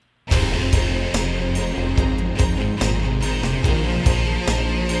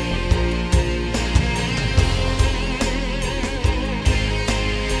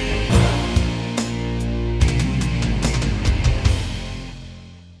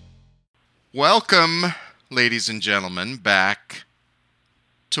Welcome, ladies and gentlemen, back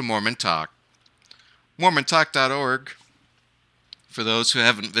to Mormon Talk. MormonTalk.org, for those who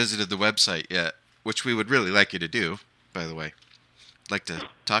haven't visited the website yet, which we would really like you to do, by the way. I'd like to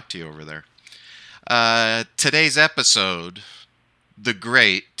talk to you over there. Today's episode, The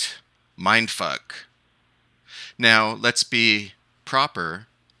Great Mindfuck. Now, let's be proper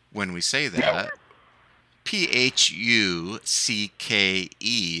when we say that. Phucke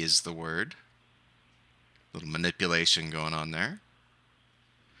is the word. Little manipulation going on there.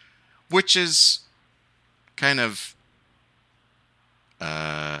 Which is kind of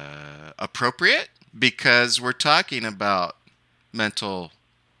appropriate because we're talking about mental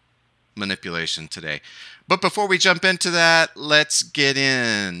manipulation today. But before we jump into that, let's get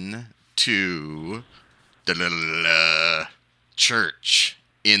into the little church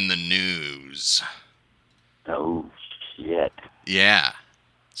in the news. Oh, shit. Yeah.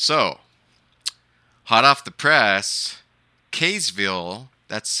 So, hot off the press, Kaysville,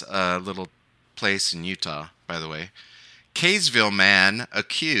 that's a little place in Utah, by the way. Kaysville man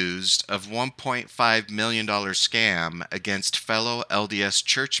accused of $1.5 million scam against fellow LDS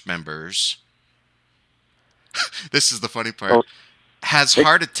church members. This is the funny part. Oh, Has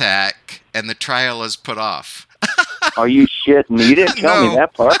heart attack and the trial is put off. are you shitting me? You didn't tell No. me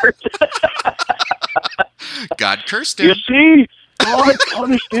that part. God cursed You him. see, God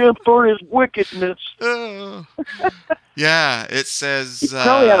punished him for his wickedness. Oh. Yeah, it says... He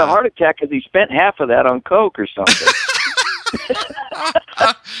probably had a heart attack because he spent half of that on coke or something.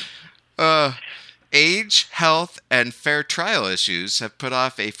 Age, health, and fair trial issues have put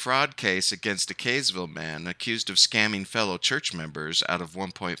off a fraud case against a Kaysville man accused of scamming fellow church members out of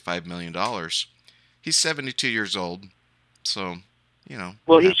 $1.5 million. He's 72 years old, so, you know.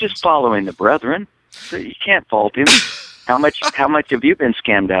 Well, it he's happens. just following the brethren. So you can't fault him. How much have you been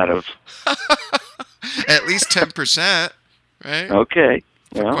scammed out of? At least 10%, right? Okay.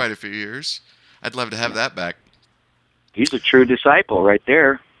 For Well, quite a few years. I'd love to have that back. he's a true disciple right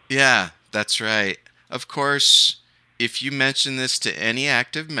there. Yeah, that's right. Of course, if you mention this to any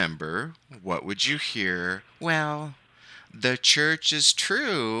active member, what would you hear? Well, the church is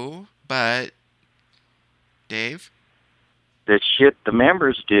true, but... Dave? The shit the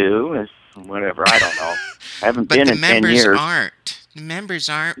members do is whatever. I don't know. I haven't But been the in 10 members years. aren't. The members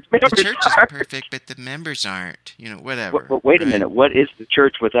aren't. Members The church is aren't. perfect, but the members aren't. You know, whatever. But wait a right? minute. What is the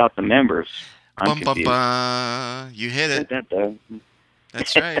church without the members? I'm Bum, bum, confused. bum. You hit it.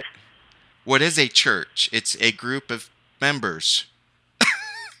 That's right. What is a church? It's a group of members.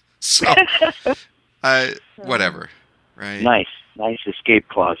 So, whatever, right? Nice escape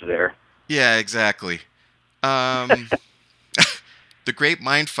clause there. Yeah, exactly. The great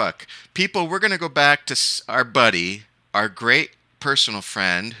mindfuck. People, we're going to go back to our buddy, our great personal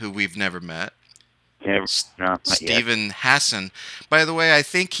friend who we've never met, Yeah, no, not yet. Stephen Hassan. By the way, I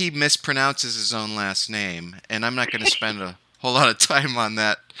think he mispronounces his own last name, and I'm not going to spend a whole lot of time on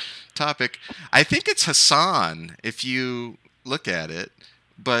that topic. I think it's Hassan, if you look at it,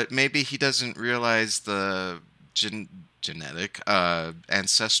 but maybe he doesn't realize the genetic,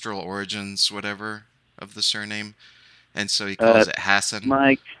 ancestral origins, whatever, of the surname, and so he calls it Hassan.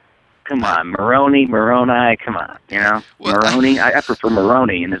 Mike, come on. Moroni, come on. You know? Well, Moroni. I prefer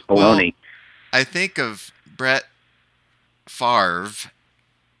Moroni and his baloney. I think of Brett Favre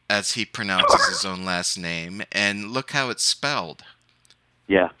as he pronounces his own last name, and look how it's spelled.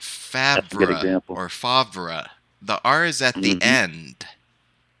 Yeah. That's a good Favre example. or Favre. The R is at the Mhm. end,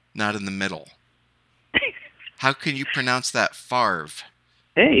 not in the middle. How can you pronounce that Favre?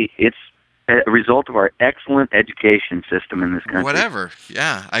 Hey, it's a result of our excellent education system in this country. Whatever.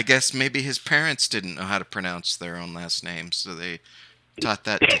 Yeah, I guess maybe his parents didn't know how to pronounce their own last name, so they taught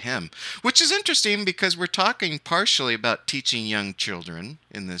that to him. Which is interesting because we're talking partially about teaching young children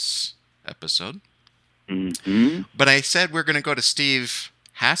in this episode. Mm-hmm. But I said we're going to go to Steve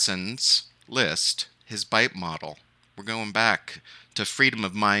Hassan's list, his bite model. We're going back to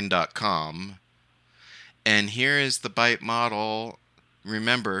freedomofmind.com. And here is the bite model.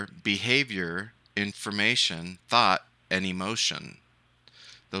 Remember, behavior, information, thought, and emotion.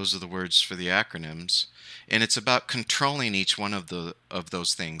 Those are the words for the acronyms. And it's about controlling each one of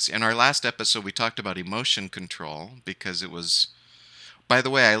those things. In our last episode, we talked about emotion control because it was... By the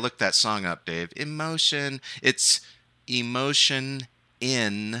way, I looked that song up, Dave. Emotion. It's emotion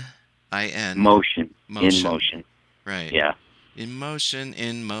in I-N. Motion. Motion. In motion. Right. Yeah. In motion.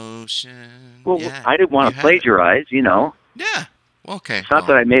 Well, yeah. I didn't want You to had it. plagiarize, you know. Yeah. Well, okay. It's not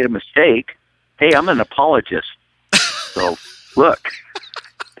that I made a mistake. Hey, I'm an apologist. So, look.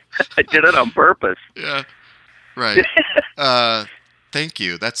 I did it on purpose. Yeah. Right. Thank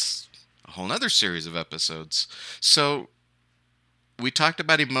you. That's a whole nother series of episodes. So we talked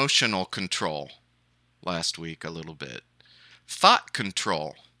about emotional control last week a little bit. Thought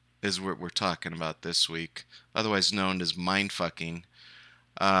control is what we're talking about this week, otherwise known as mind fucking.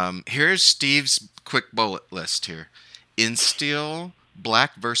 Here's Steve's quick bullet list here. Instill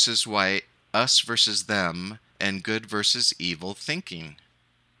black versus white, us versus them, and good versus evil thinking.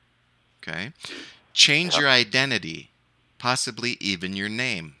 Okay. Change your identity, possibly even your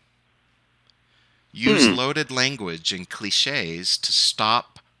name. Use loaded language and cliches to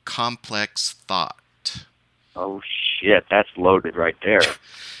stop complex thought. Oh shit, that's loaded right there.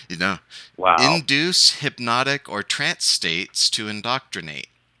 You know, Wow. induce hypnotic or trance states to indoctrinate.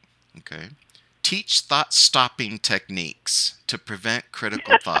 Okay. Teach thought-stopping techniques to prevent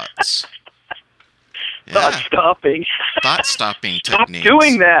critical thoughts. Not stopping. Thought-stopping Stop techniques.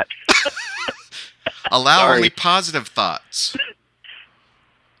 doing that. Allow Sorry. only positive thoughts.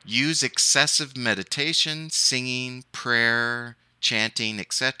 Use excessive meditation, singing, prayer, chanting,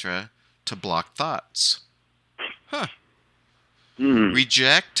 etc. to block thoughts.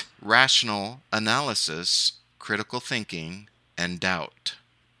 Reject rational analysis, critical thinking, and doubt.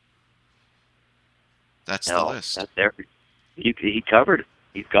 That's the list. That's every. He covered it.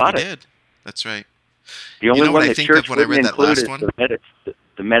 He's got He it. did. That's right. The only know one what I the think church of when I wouldn't read that include last is one?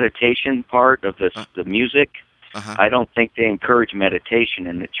 the meditation part of the music. Uh-huh. I don't think they encourage meditation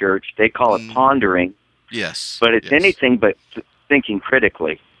in the church. They call it pondering, Yes. but it's yes. anything but thinking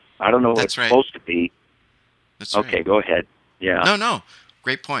critically. I don't know what That's it's right. supposed to be. That's Okay, right. go ahead. Yeah. No.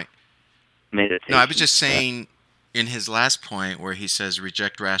 Great point. Meditation. No, I was just saying in his last point where he says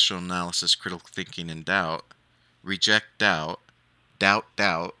reject rational analysis, critical thinking, and doubt. Reject doubt. Doubt.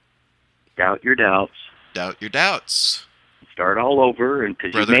 Doubt your doubts. Doubt your doubts. Start all over, and because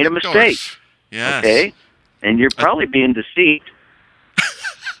you Brother made a Uchtdorf. mistake. Yes. Okay, and you're probably being deceived.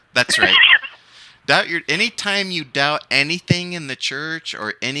 That's right. Anytime you doubt anything in the church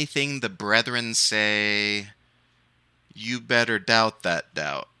or anything the brethren say, you better doubt that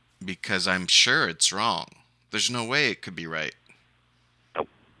doubt, because I'm sure it's wrong. There's no way it could be right. Nope.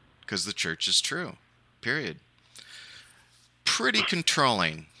 Because the church is true. Period. Pretty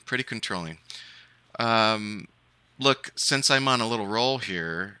controlling. Look, since I'm on a little roll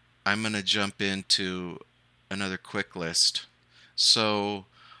here, I'm going to jump into another quick list. So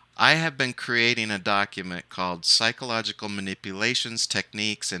I have been creating a document called Psychological Manipulations,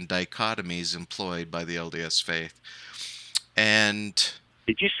 Techniques, and Dichotomies Employed by the LDS Faith. And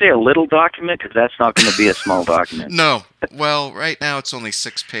Did you say a little document? Because that's not going to be a small document. no, well, right now it's only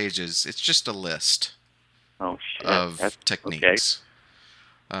 6 pages. It's just a list Oh, shit. of techniques.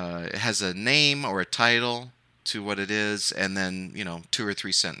 It has a name or a title to what it is, and then 2 or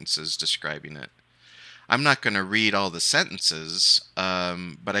 3 sentences describing it. I'm not going to read all the sentences,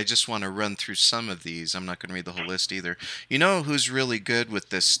 but I just want to run through some of these. I'm not going to read the whole list either. You know who's really good with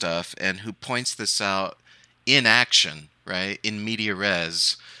this stuff and who points this out in action, right? In media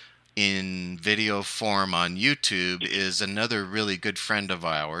res, in video form on YouTube, is another really good friend of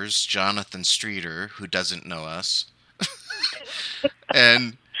ours, Jonathan Streeter, who doesn't know us.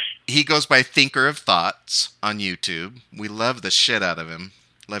 And he goes by Thinker of Thoughts on YouTube. We love the shit out of him.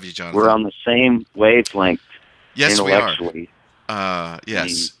 Love you, Jonathan. We're on the same wavelength. Yes, we are. Intellectually.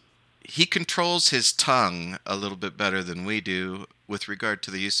 Yes. He controls his tongue a little bit better than we do with regard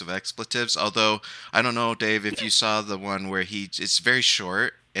to the use of expletives. Although, I don't know, Dave, if you saw the one where it's very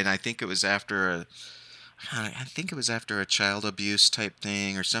short, and I think it was after a child abuse type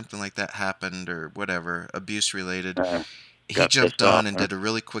thing or something like that happened, or whatever, abuse related. He jumped on and did a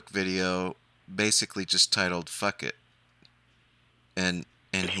really quick video, basically just titled "Fuck It," and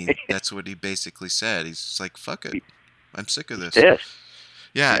that's what he basically said. He's just like, "Fuck it, I'm sick of this."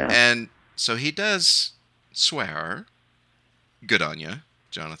 Yeah, and so he does swear. Good on you,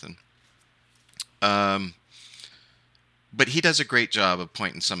 Jonathan. But he does a great job of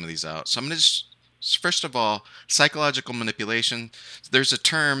pointing some of these out. So I'm going to just, first of all, psychological manipulation. There's a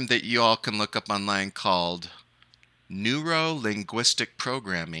term that you all can look up online called Neuro-Linguistic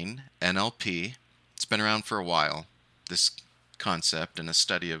Programming, NLP. It's been around for a while, this concept and a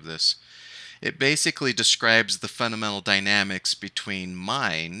study of this. It basically describes the fundamental dynamics between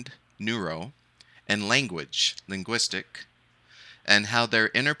mind, neuro, and language, linguistic, and how their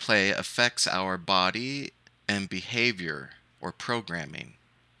interplay affects our body and behavior or programming.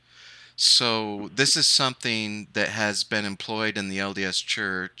 So this is something that has been employed in the LDS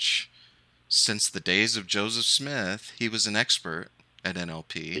Church since the days of Joseph Smith. He was an expert at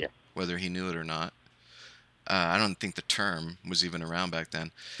NLP, whether he knew it or not. I don't think the term was even around back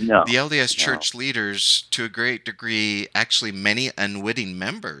then. No, The LDS no. church leaders, to a great degree, actually many unwitting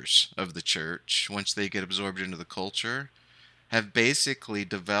members of the church, once they get absorbed into the culture, have basically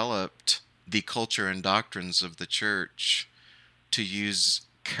developed the culture and doctrines of the church to use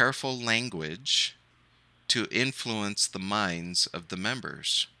careful language to influence the minds of the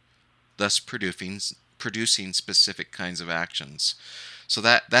members, thus producing specific kinds of actions. So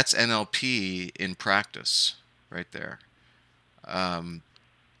that's NLP in practice, right there. Um,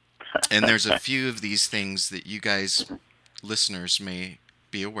 and there's a few of these things that you guys, listeners, may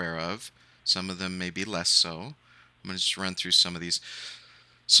be aware of. Some of them may be less so. I'm going to just run through some of these.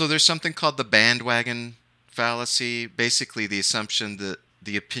 So there's something called the bandwagon fallacy, basically the assumption that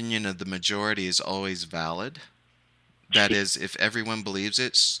the opinion of the majority is always valid. That is, if everyone believes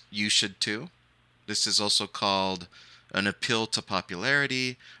it, you should too. This is also called an appeal to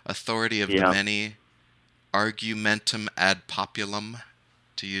popularity, authority of the Yeah. many, argumentum ad populum,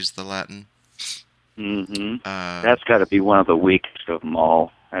 to use the Latin. Hmm. Uh, That's got to be one of the weakest of them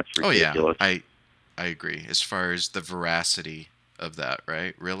all. That's oh yeah, ridiculous. I agree. As far as the veracity of that,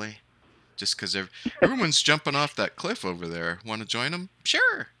 right? Really? Just because everyone's jumping off that cliff over there. Want to join them?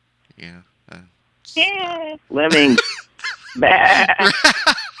 Sure. Yeah. Lemmings. Bah.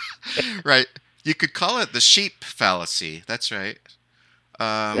 Right. You could call it the sheep fallacy. That's right.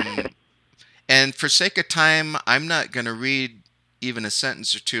 Um, and for sake of time, I'm not going to read even a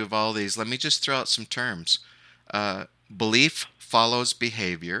sentence or two of all these. Let me just throw out some terms. Belief follows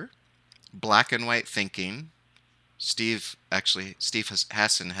behavior. Black and white thinking. Steve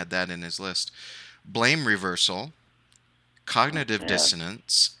Hassan had that in his list. Blame reversal. Cognitive Yeah.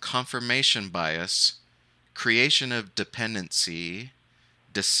 dissonance. Confirmation bias. Creation of dependency.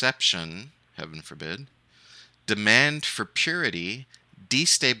 Deception, heaven forbid. Demand for purity.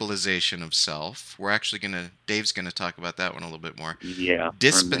 Destabilization of self. Dave's gonna talk about that one a little bit more. Yeah.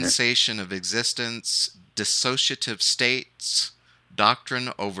 Dispensation of existence. Dissociative states.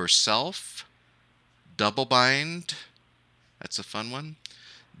 Doctrine over self. Double bind. That's a fun one.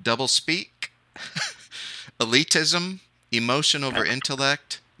 Double speak. Elitism. Emotion over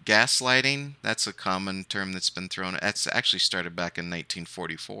intellect. Gaslighting. That's a common term that's been thrown. That's actually started back in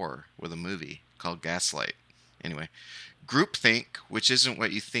 1944 with a movie called Gaslight. Anyway, groupthink, which isn't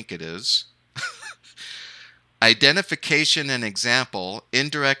what you think it is. Identification and example.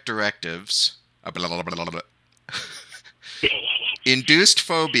 Indirect directives. Blah, blah, blah, blah, blah. Induced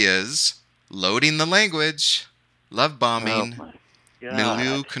phobias. Loading the language. Love bombing. Oh my God.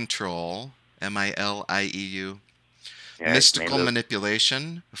 Milieu control. MILIEU. Yeah, Mystical Milieu.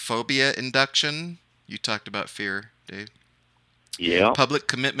 manipulation. Phobia induction. You talked about fear, Dave. Yeah. Public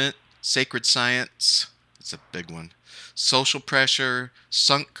commitment. Sacred science. That's a big one. Social pressure.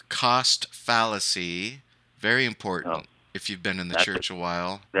 Sunk cost fallacy. Very important Oh, if you've been in the that's church a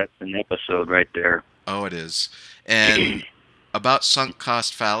while. That's an episode right there. Oh, it is. And about sunk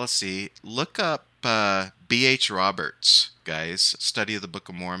cost fallacy, look up B.H. Roberts, guys, Study of the Book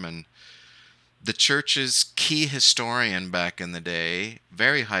of Mormon. The church's key historian back in the day,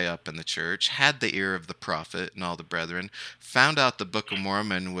 very high up in the church, had the ear of the prophet and all the brethren, found out the Book of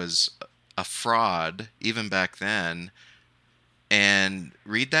Mormon was a fraud even back then, and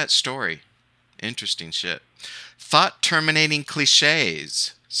read that story. Interesting shit. Thought terminating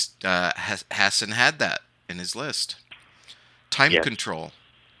cliches. Hassan had that in his list. Time Yes. control,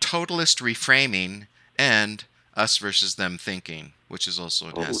 totalist reframing, and us versus them thinking, which is also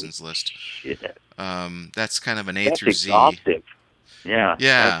in Holy Hassan's list. shit. That's kind of an A That's through Z. exhaustive. Yeah.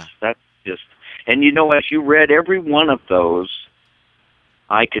 Yeah. That's just. And you know, as you read every one of those,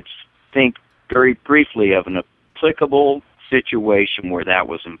 I could think very briefly of an applicable situation where that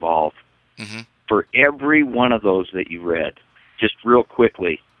was involved. Mm-hmm. For every one of those that you read, just real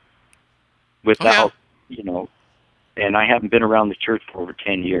quickly, without, you know, and I haven't been around the church for over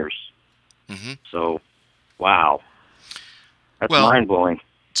 10 years. Mm-hmm. So, wow. That's Well, mind-blowing.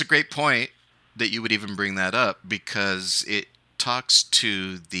 It's a great point that you would even bring that up because it talks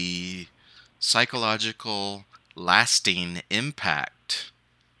to the psychological lasting impact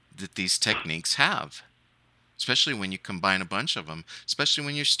that these techniques have, especially when you combine a bunch of them, especially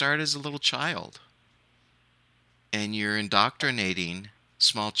when you start as a little child and you're indoctrinating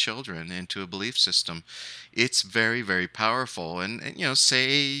small children into a belief system. It's very, very powerful. And you know,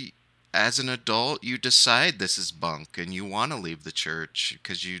 say as an adult you decide this is bunk and you want to leave the church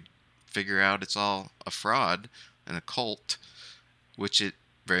because you figure out it's all a fraud and a cult, which it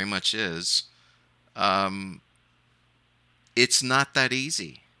very much is. It's not that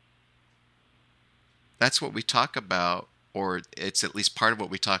easy. That's what we talk about, or it's at least part of what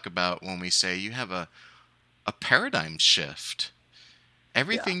we talk about when we say you have a a paradigm shift.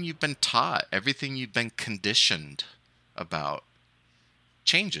 Everything you've been taught, everything you've been conditioned about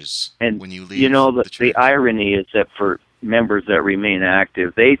changes And when you you leave know, the the church. irony is that for members that remain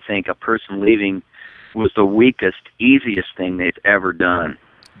active, they think a person leaving was the weakest, easiest thing they've ever done.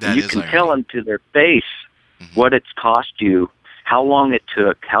 And That you is can irony. tell them to their face Mhm. what it's cost you, how long it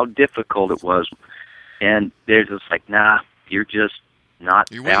took, how difficult it was, and they're just like, nah, you're just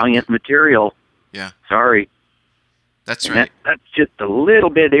not You're valiant weak. material. Yeah, Sorry. that's And right. that's just a little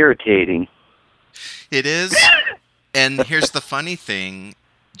bit irritating. It is. And here's the funny thing,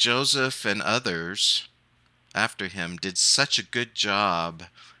 Joseph and others after him did such a good job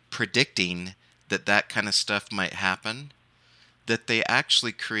predicting that that kind of stuff might happen that they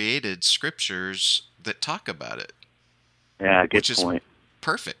actually created scriptures that talk about it, Yeah, good which is point.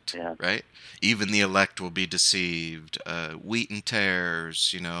 perfect, Yeah. right? Even the elect will be deceived. Wheat and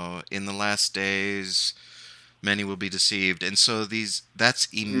tares, in the last days, many will be deceived. And so that's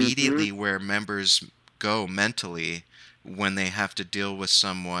Hmm. immediately where members go mentally when they have to deal with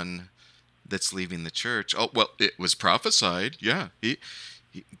someone that's leaving the church. Oh, well, it was prophesied. Yeah.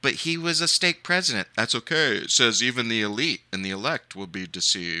 But he was a stake president. That's okay. It says even the elite and the elect will be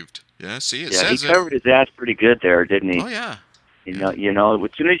deceived. Yeah, see, it Yeah, he says it. covered his ass pretty good there, didn't he? Oh, yeah. You Yeah. know,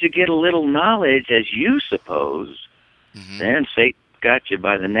 as soon as you get a little knowledge, as you suppose, Hmm. then Satan got you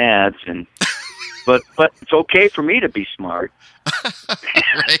by the nads, and but it's okay for me to be smart.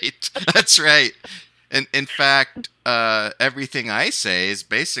 Right. That's right. And in fact, everything I say is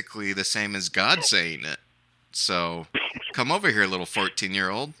basically the same as God saying it. So come over here, little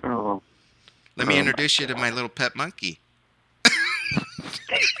 14-year-old. Oh, Let me oh my introduce you to God. my little pet monkey.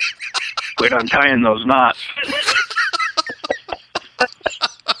 Quit untying those knots.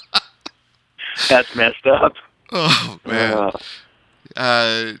 That's messed up. Oh, man. Uh,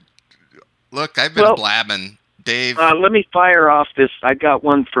 Uh, look, I've been well, blabbing. Dave, let me fire off this. I got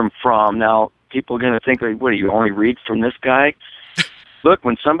one from Fromm. Now, people are going to think, what, do you only read from this guy? Look,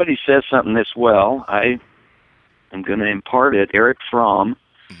 when somebody says something this well, I am going to impart it. Eric Fromm.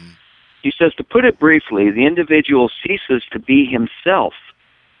 Mhm. He says, to put it briefly, the individual ceases to be himself.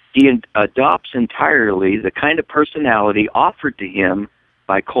 He adopts entirely the kind of personality offered to him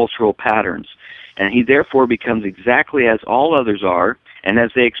by cultural patterns, and he therefore becomes exactly as all others are and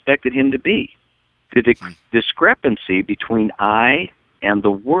as they expected him to be. The discrepancy between I and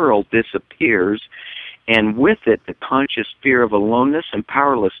the world disappears, and with it the conscious fear of aloneness and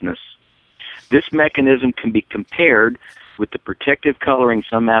powerlessness. This mechanism can be compared with the protective coloring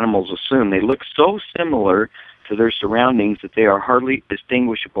some animals assume. They look so similar to their surroundings that they are hardly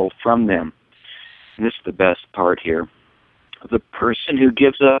distinguishable from them. And this is the best part here. The person who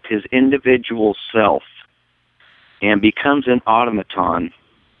gives up his individual self and becomes an automaton,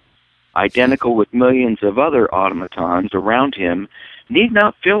 identical with millions of other automatons around him, need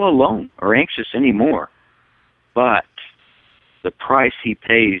not feel alone or anxious anymore. But the price he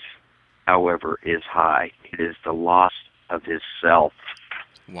pays, however, is high. It is the loss of his self.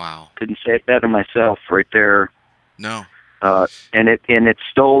 wow. Couldn't say it better myself right there. No. And it's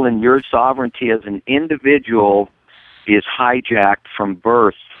stolen. Your sovereignty as an individual is hijacked from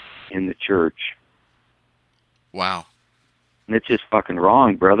birth in the church. Wow. And it's just fucking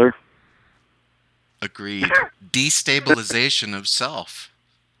wrong, brother. Agreed. Destabilization of self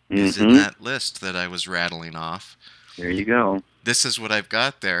is in Mm-hmm. that list that I was rattling off. There you go. This is what I've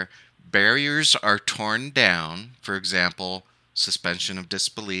got there. Barriers are torn down, for example, suspension of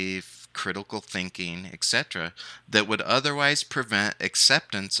disbelief, critical thinking, etc., that would otherwise prevent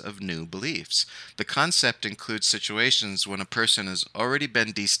acceptance of new beliefs. The concept includes situations when a person has already been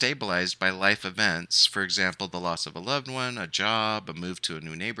destabilized by life events, for example, the loss of a loved one, a job, a move to a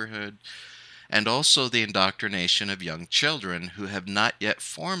new neighborhood, and also the indoctrination of young children who have not yet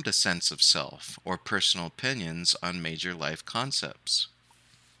formed a sense of self or personal opinions on major life concepts.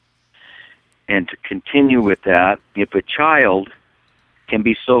 And to continue with that, if a child can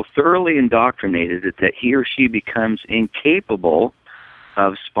be so thoroughly indoctrinated that he or she becomes incapable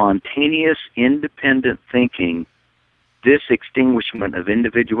of spontaneous, independent thinking, this extinguishment of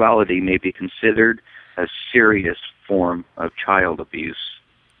individuality may be considered a serious form of child abuse.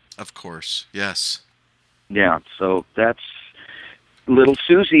 Of course, yes. Yeah, so that's little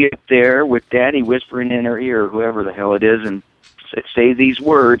Susie up there with Daddy whispering in her ear, whoever the hell it is, and say these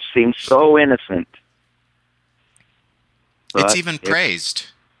words seem so innocent. It's But even praised.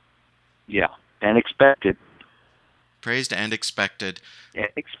 yeah, and expected. Praised and expected. And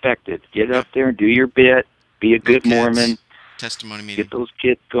expected. Get Yep. up there and do your bit. Be a Little good Mormon. kids. Testimony meeting. Get those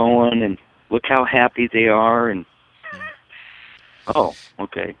kids going, and look how happy they are. And Yeah. oh,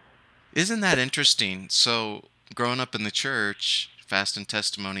 okay. Isn't that interesting? So, growing up in the church, fast and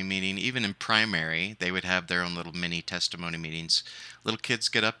testimony meeting, even in primary, they would have their own little mini testimony meetings. Little kids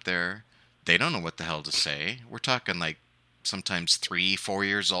get up there, they don't know what the hell to say. We're talking like sometimes 3, 4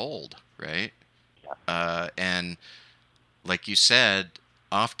 years old, right? And like you said,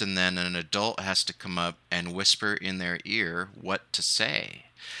 often then an adult has to come up and whisper in their ear what to say.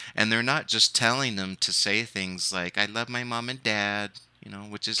 And they're not just telling them to say things like, I love my mom and dad,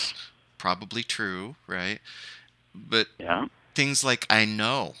 which is probably true, right? But Yeah. things like, I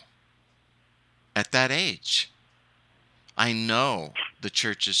know at that age, I know the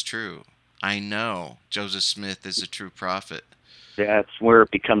church is true. I know Joseph Smith is a true prophet. That's where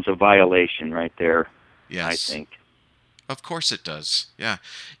it becomes a violation right there, I Yes, think. of course it does. Yeah.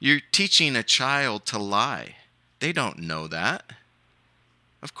 You're teaching a child to lie. They don't know that.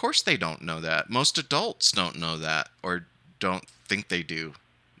 Of course they don't know that. Most adults don't know that or don't think they do.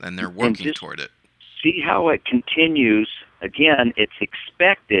 And they're And working just toward it. see how it continues. Again, it's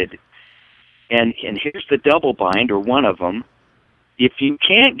expected. And here's the double bind, or one of them. If you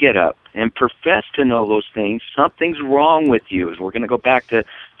can't get up and profess to know those things, something's wrong with you. As we're going to go back to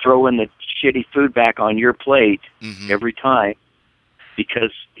throwing the shitty food back on your plate Hmm. every time,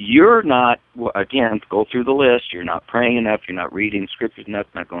 because you're not, again, go through the list. You're not praying enough. You're not reading scriptures enough.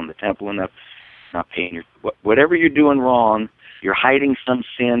 Not going to the temple enough. Not paying your whatever you're doing wrong. You're hiding some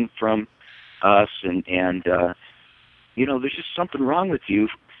sin from us, and there's just something wrong with you.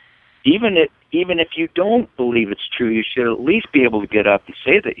 Even if you don't believe it's true, you should at least be able to get up and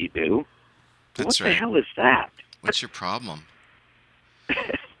say that you do. What That's the right. hell is that? What's your problem?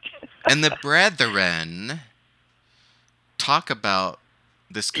 And the brethren talk about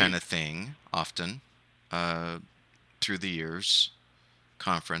this kind of thing often uh, through the years,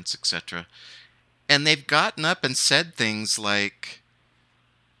 conference, etc. And they've gotten up and said things like,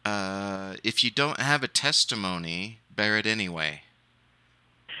 if you don't have a testimony, bear it anyway.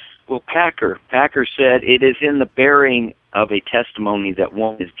 Well, Packer said it is in the bearing of a testimony that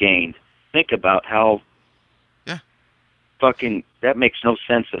one is gained. Think about how Yeah. fucking that makes no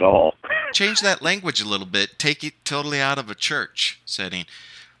sense at all. Change that language a little bit. Take it totally out of a church setting.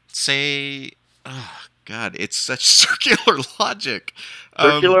 Say, oh, God, it's such circular logic.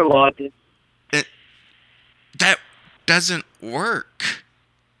 Circular logic. It, that doesn't work.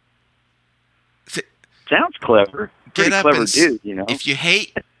 Sounds clever. Pretty Get up clever and dude, you know. if you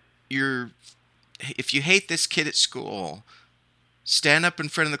hate if you hate this kid at school, stand up in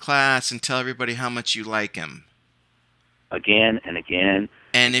front of the class and tell everybody how much you like him. Again and again.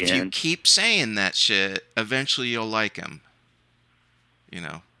 And if you again. keep saying that shit, eventually you'll like him.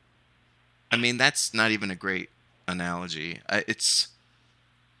 I mean, that's not even a great analogy.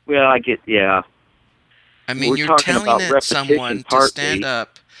 Well, yeah. I mean, We're you're talking telling about repetition someone to stand partly.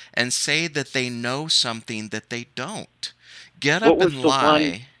 up and say that they know something that they don't. Get What up was and the one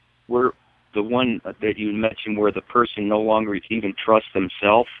lie. where the one that you mentioned where the person no longer even trusts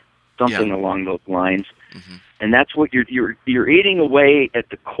themselves? Something Yeah. along those lines. Hmm. And that's what you're eating away at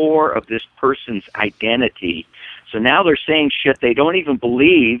the core of this person's identity. So now they're saying shit they don't even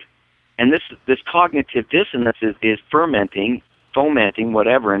believe, and this cognitive dissonance is fomenting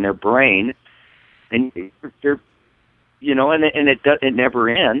whatever in their brain, and they're and it never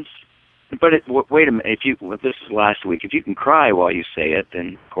ends. But wait a minute, this is last week. If you can cry while you say it,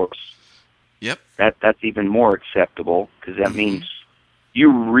 then of course Yep. that's even more acceptable, because that Mhm. means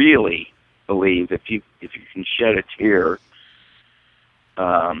you really believe. If you can shed a tear,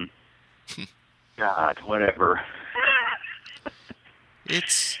 God, whatever.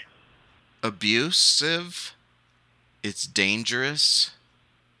 It's abusive. It's dangerous.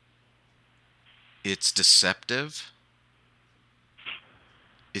 It's deceptive.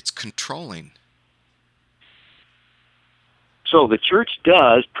 It's controlling. So the church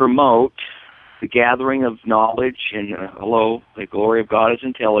does promote the gathering of knowledge, and the glory of God is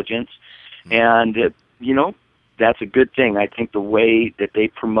intelligence, and that's a good thing. I think the way that they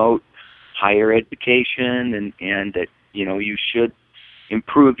promote higher education and that you should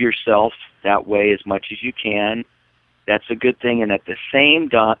improve yourself that way as much as you can. That's a good thing, and at the same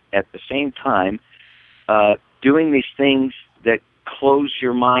time, doing these things that close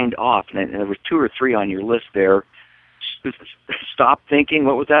your mind off. And there was 2 or 3 on your list there. Stop thinking.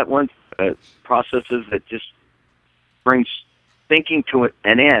 What was that one? Processes that just brings thinking to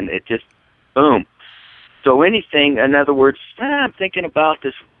an end. It just boom. So anything, in other words, I'm thinking about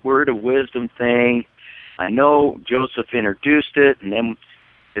this word of wisdom thing. I know Joseph introduced it, and then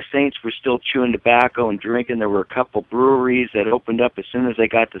the saints were still chewing tobacco and drinking. There were a couple breweries that opened up as soon as they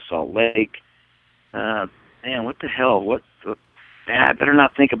got to Salt Lake. Man, what the hell? I better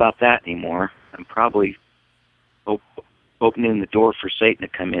not think about that anymore. I'm probably opening the door for Satan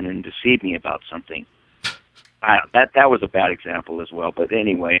to come in and deceive me about something. That was a bad example as well. But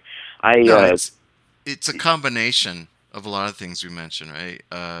anyway, No, it's a combination of a lot of things we mentioned, right?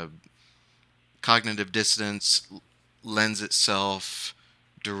 Cognitive dissonance lends itself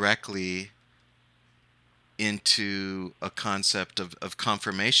directly into a concept of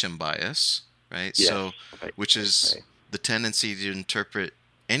confirmation bias, right? yes, So, right, which is right. the tendency to interpret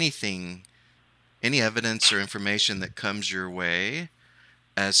anything, any evidence or information that comes your way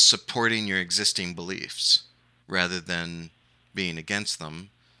as supporting your existing beliefs rather than being against them.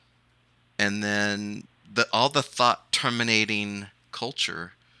 And then all the thought terminating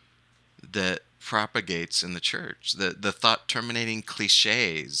culture that propagates in the church, the thought terminating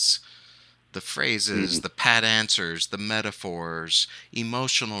cliches, the phrases, Mhm. the pat answers, the metaphors,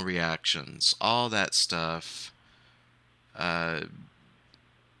 emotional reactions, all that stuff, uh,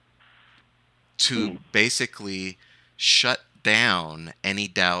 to Mhm. basically shut down any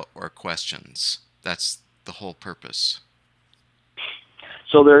doubt or questions. That's the whole purpose.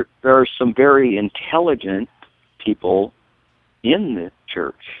 So there are some very intelligent people in the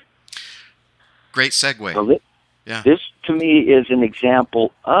church. Great segue. So Yeah. this to me is an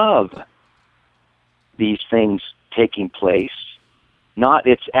example of these things taking place, not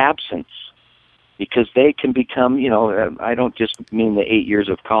its absence, because they can become, I don't just mean the 8 years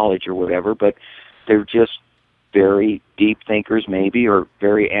of college or whatever, but they're just very deep thinkers maybe, or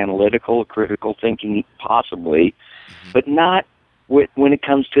very analytical, critical thinking possibly, Hmm. but not when it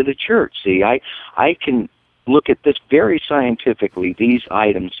comes to the church. See, I can look at this very scientifically, these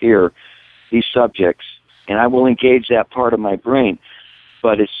items here, these subjects, and I will engage that part of my brain.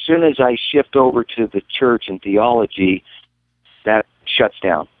 But as soon as I shift over to the church and theology, that shuts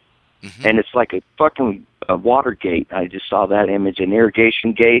down. Hmm. And it's like a fucking water gate. I just saw that image, an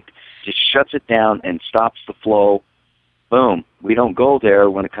irrigation gate, just shuts it down and stops the flow. Boom. We don't go there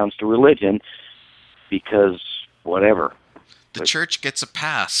when it comes to religion because whatever. The But church gets a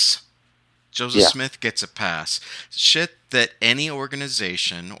pass. Joseph yeah, Smith gets a pass. Shit that any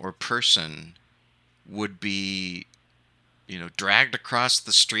organization or person would be, dragged across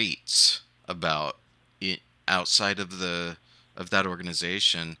the streets about it outside of that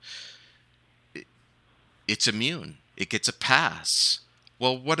organization. It's immune. It gets a pass.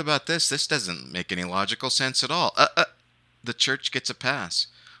 Well, what about this? This doesn't make any logical sense at all. The church gets a pass.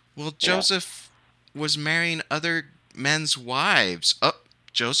 Well, yeah. Joseph was marrying other men's wives.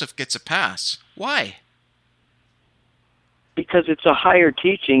 Joseph gets a pass. Why? Because it's a higher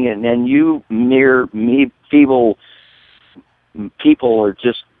teaching, and then you mere me feeble people are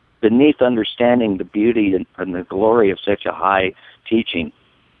just beneath understanding the beauty and the glory of such a high teaching.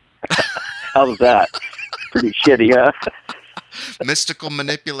 How's that? Pretty shitty, huh? Mystical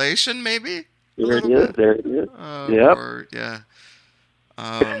manipulation, maybe? A There it little is. bit? There it is. Uh, Yep. or, yeah.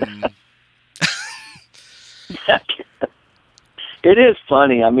 Um, It is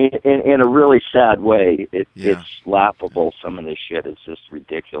funny. I mean, in a really sad way. yeah. It's laughable. Some of this shit is just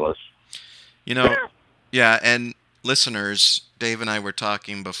ridiculous. You know, yeah, and listeners, Dave and I were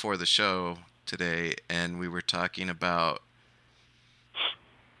talking before the show today, and we were talking about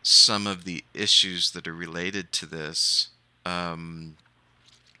some of the issues that are related to this. And,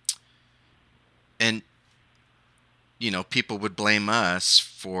 people would blame us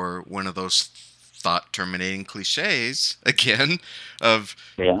for one of those thought terminating cliches, again, of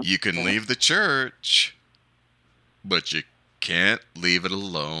Yeah. you can leave the church, but you can't leave it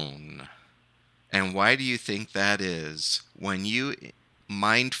alone. And why do you think that is? When you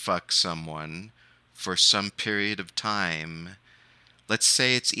mind fuck someone for some period of time, let's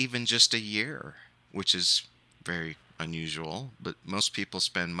say it's even just a year, which is very unusual, but most people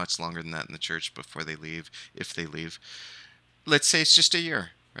spend much longer than that in the church before they leave, if they leave. Let's say it's just a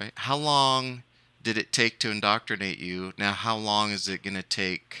year, right? How long did it take to indoctrinate you? Now, how long is it going to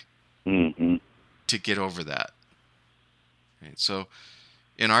take Mm-hmm. to get over that? Right? So,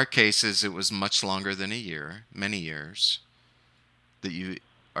 in our cases, it was much longer than a year, many years, that you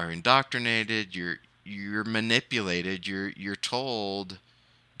are indoctrinated, you're manipulated, you're told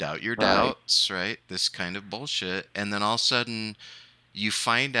doubt your Right. doubts, right? This kind of bullshit, and then all of a sudden you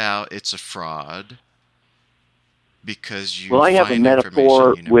find out it's a fraud because you Well, I have a find information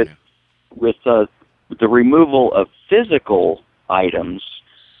metaphor you never with knew. the removal of physical items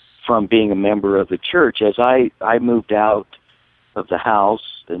from being a member of the church. As I moved out of the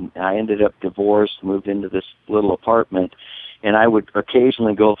house and I ended up divorced, moved into this little apartment, and I would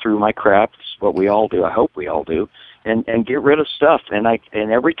occasionally go through my crap, what we all do, I hope we all do, and get rid of stuff. And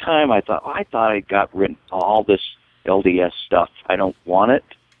every time I thought I got rid of all this LDS stuff. I don't want it.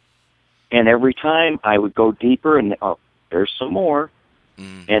 And every time I would go deeper, and there's some more,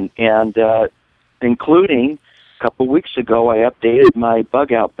 and including a couple of weeks ago, I updated my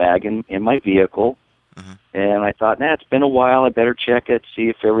bug out bag in my vehicle, and I thought, it's been a while. I better check it, see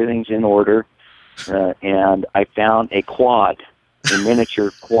if everything's in order. And I found a quad, a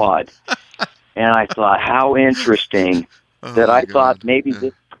miniature quad, and I thought, how interesting that I thought maybe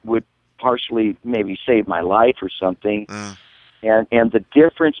this would partially maybe save my life or something. And the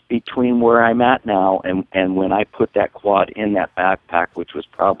difference between where I'm at now and when I put that quad in that backpack, which was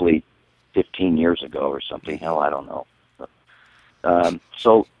probably 15 years ago or something, hell, I don't know.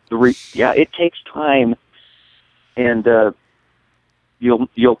 So it takes time, and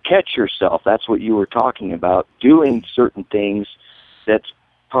you'll catch yourself. That's what you were talking about, doing certain things. That's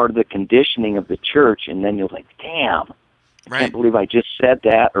part of the conditioning of the church, and then you're like, damn, I can't believe I just said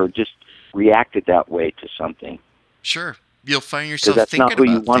that or just reacted that way to something. Sure. You'll find yourself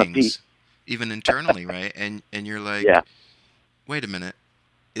thinking about things, even internally, right? And you're like, wait a minute,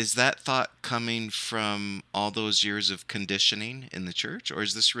 is that thought coming from all those years of conditioning in the church, or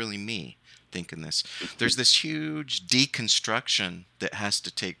is this really me thinking this? There's this huge deconstruction that has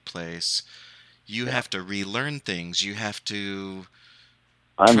to take place. You have to relearn things. You have to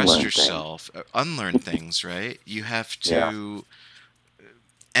trust yourself, unlearn things, right? You have to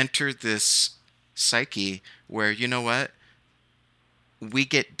enter this psyche where, you know what? We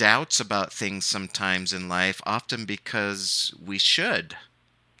get doubts about things sometimes in life, often because we should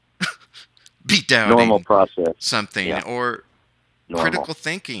be doubting normal process something, or critical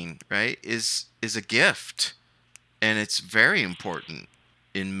thinking, right, is a gift, and it's very important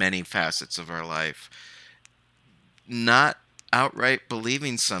in many facets of our life. Not outright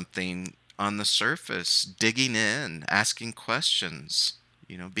believing something on the surface, digging in, asking questions,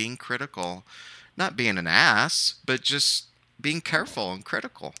 being critical, not being an ass, but just being careful and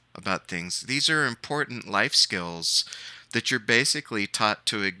critical about things. These are important life skills that you're basically taught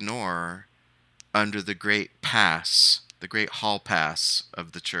to ignore under the great pass, the great hall pass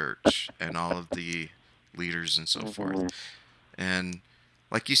of the church and all of the leaders and so forth. And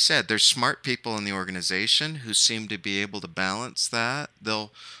like you said, there's smart people in the organization who seem to be able to balance that.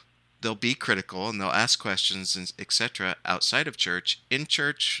 They'll be critical and they'll ask questions and etc. outside of church. In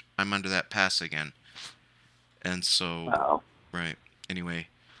church, I'm under that pass again. And so, right. Anyway,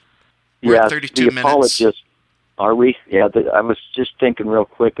 we're at 32 minutes. Apologists, are we? Yeah, I was just thinking real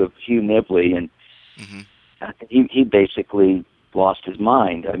quick of Hugh Nibley, and he basically lost his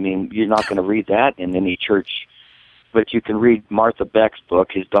mind. I mean, you're not going to read that in any church, but you can read Martha Beck's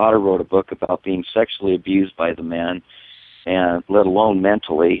book. His daughter wrote a book about being sexually abused by the man, and let alone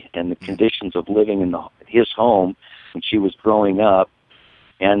mentally, and the conditions of living in his home when she was growing up,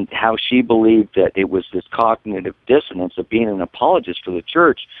 and how she believed that it was this cognitive dissonance of being an apologist for the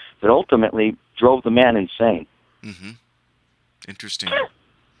church that ultimately drove the man insane. Interesting.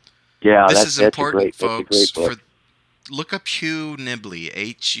 Yeah, this is important, folks. That's a great book. Look up Hugh Nibley,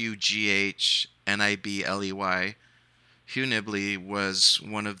 Hughnibbley. Hugh Nibley was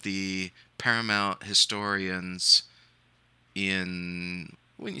one of the paramount historians in,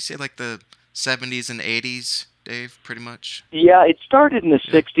 when you say like the 70s and 80s, Dave, pretty much? Yeah, it started in the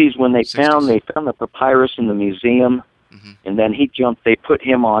 60s when they found the papyrus in the museum, and then they put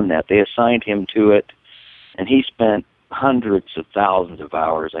him on that. They assigned him to it, and he spent hundreds of thousands of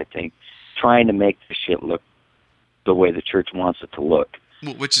hours, I think, trying to make the shit look the way the church wants it to look.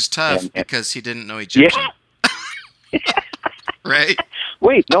 Well, which is tough because he didn't know Egyptian. Right?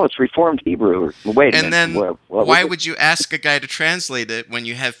 Wait, no, it's Reformed Hebrew. Wait a minute. And then why would you ask a guy to translate it when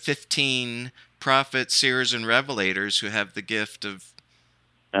you have 15 prophets, seers, and revelators who have the gift of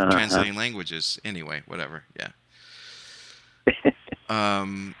translating languages? Anyway, whatever. Yeah.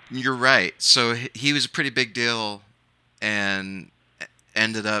 You're right. So he was a pretty big deal and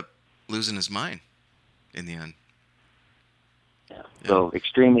ended up losing his mind in the end. Yeah. So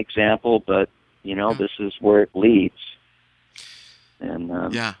extreme example, but this is where it leads. And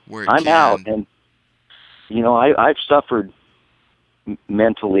where it I'm out, and I've suffered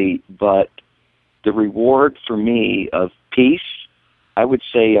mentally, but the reward for me of peace, I would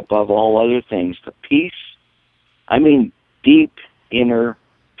say above all other things, the peace, I mean deep inner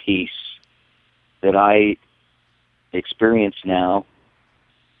peace that I experience now,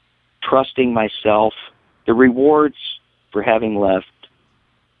 trusting myself, the rewards for having left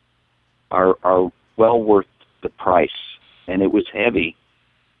are well worth the price. And it was heavy.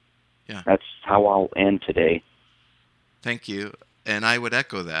 Yeah. That's how I'll end today. Thank you. And I would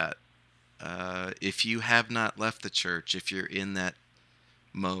echo that. If you have not left the church, if you're in that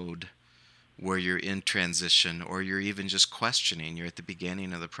mode where you're in transition or you're even just questioning, you're at the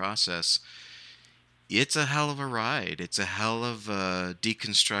beginning of the process, it's a hell of a ride. It's a hell of a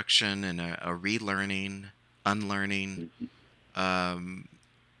deconstruction and a relearning, unlearning. Um,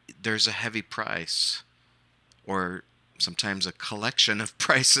 there's a heavy price, or sometimes a collection of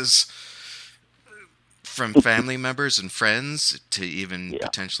prices from family members and friends to even Yeah.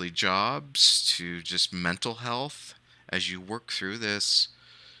 potentially jobs to just mental health as you work through this.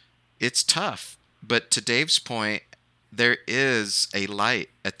 It's tough. But to Dave's point, there is a light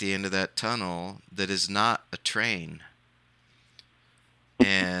at the end of that tunnel that is not a train.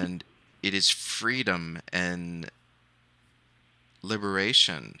 And it is freedom and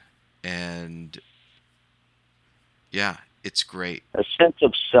liberation. And yeah, it's great. A sense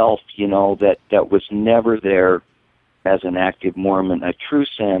of self, that was never there as an active Mormon, a true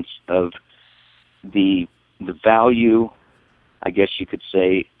sense of the value, I guess you could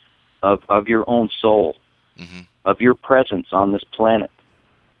say, of your own soul, Hmm. of your presence on this planet,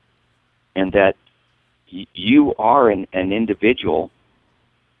 and that you are an individual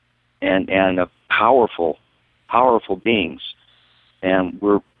and a powerful beings, and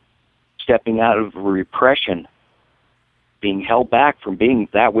we're stepping out of repression, being held back from being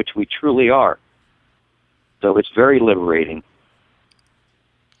that which we truly are. So it's very liberating.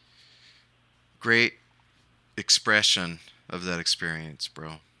 Great expression of that experience,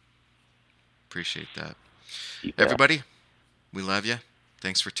 bro. Appreciate that. You bet. Everybody, we love you.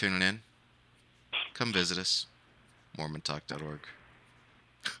 Thanks for tuning in. Come visit us. MormonTalk.org.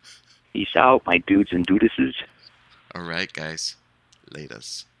 Peace out, my dudes and dudesses. All right, guys.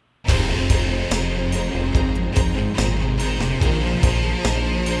 Latest.